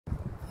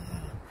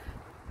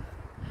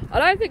I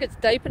don't think it's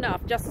deep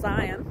enough, just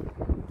saying.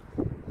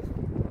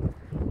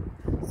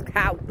 It's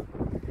cow.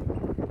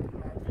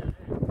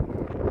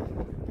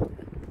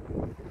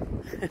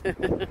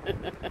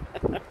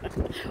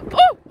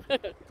 Oh!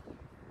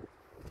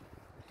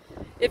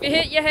 If you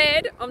hit your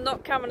head, I'm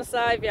not coming to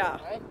save ya.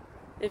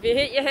 If you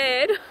hit your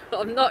head,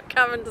 I'm not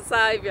coming to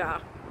save ya.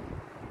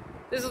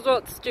 This is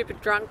what stupid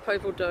drunk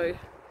people do.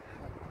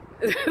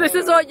 This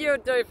is what you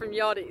would do from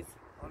yachties.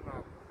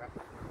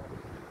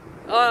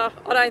 I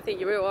don't think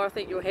you will. I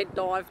think you'll head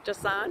dive,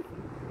 just saying.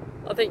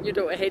 I think you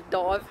do a head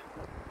dive.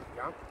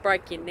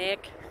 Break your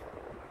neck.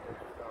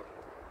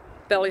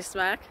 Belly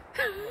smack.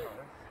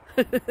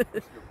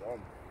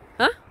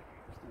 Huh?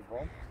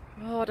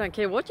 Oh, I don't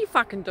care what you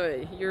fucking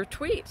do. You're a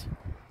twit.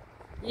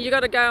 You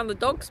gotta go on the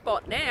dog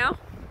spot now.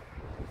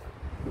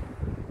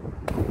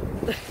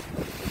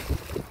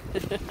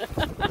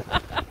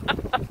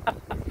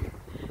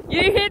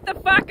 You hit the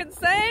fucking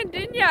sand,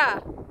 didn't ya?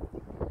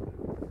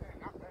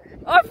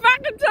 I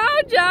fucking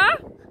told ya!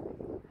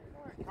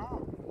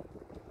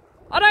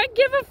 I don't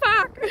give a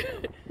fuck!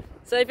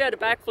 So if he had a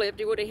backflip,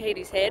 he would have hit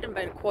his head and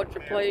been a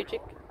quadriplegic.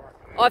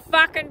 I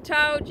fucking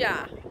told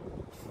ya!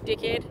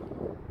 Dickhead.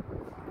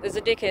 There's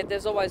a dickhead,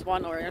 there's always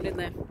one around, isn't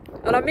there?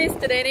 And I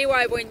missed it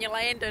anyway when you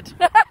landed.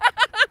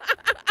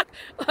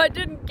 I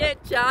didn't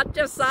get ya,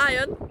 just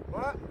saying.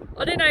 What?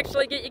 I didn't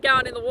actually get you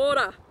going in the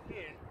water.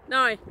 Yeah.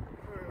 No.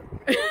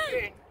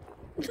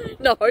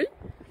 No.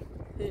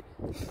 You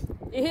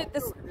hit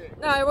the...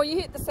 No, well you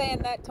hit the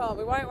sand that time.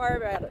 We won't worry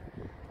about it.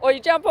 Or you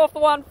jump off the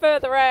one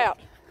further out.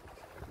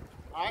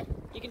 Hey?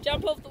 You can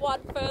jump off the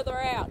one further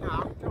out. No,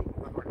 I'm jumping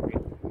that one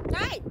bit.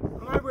 Hey!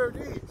 I know where it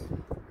is.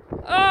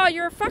 Oh,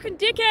 you're a fucking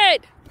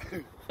dickhead.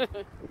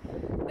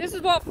 This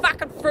is what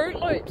fucking Fruit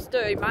Loops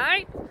do,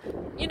 mate.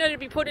 You need to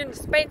be put in a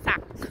dispenser.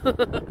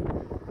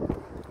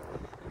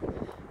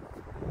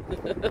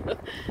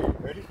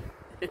 Ready?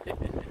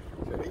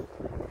 Ready?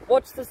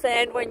 Watch the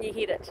sand when you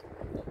hit it.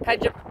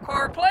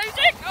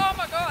 Quadriplegic? Oh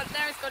my god,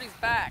 now he's got his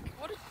back.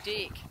 What a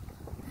dick.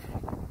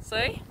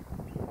 See?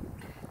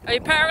 Are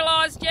you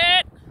paralysed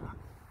yet?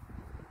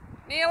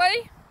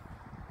 Nearly?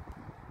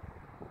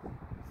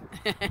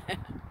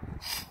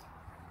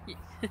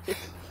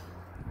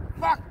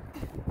 Fuck!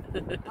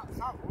 That's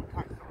not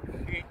what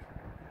shit.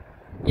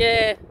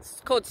 Yeah,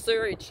 it's called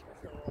sewage.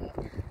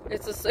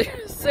 It's a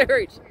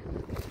sewage.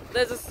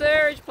 There's a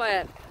sewage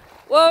plant.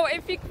 Well,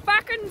 if you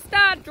fucking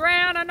start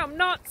drowning, I'm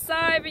not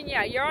saving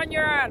you. You're on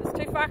your own. It's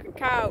too fucking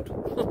cold.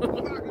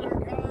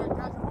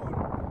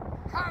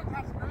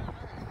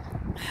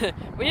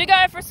 Will you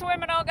go for a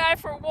swim and I'll go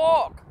for a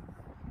walk?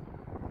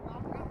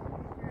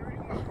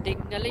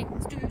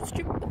 Ding-a-lings do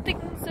stupid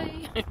things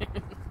say.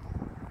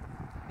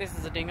 This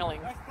is a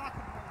ding-a-ling.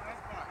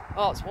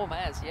 Oh, it's warm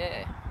as,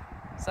 yeah.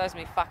 So's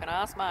me fucking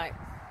ass, mate.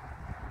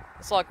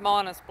 It's like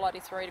minus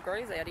bloody 3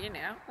 degrees out here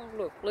now. Oh,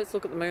 look, let's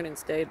look at the moon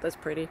instead. That's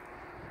pretty.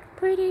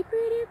 Pretty,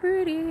 pretty,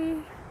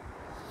 pretty.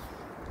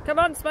 Come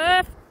on,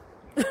 Smurf.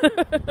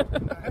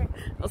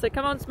 I'll say,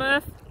 come on,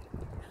 Smurf.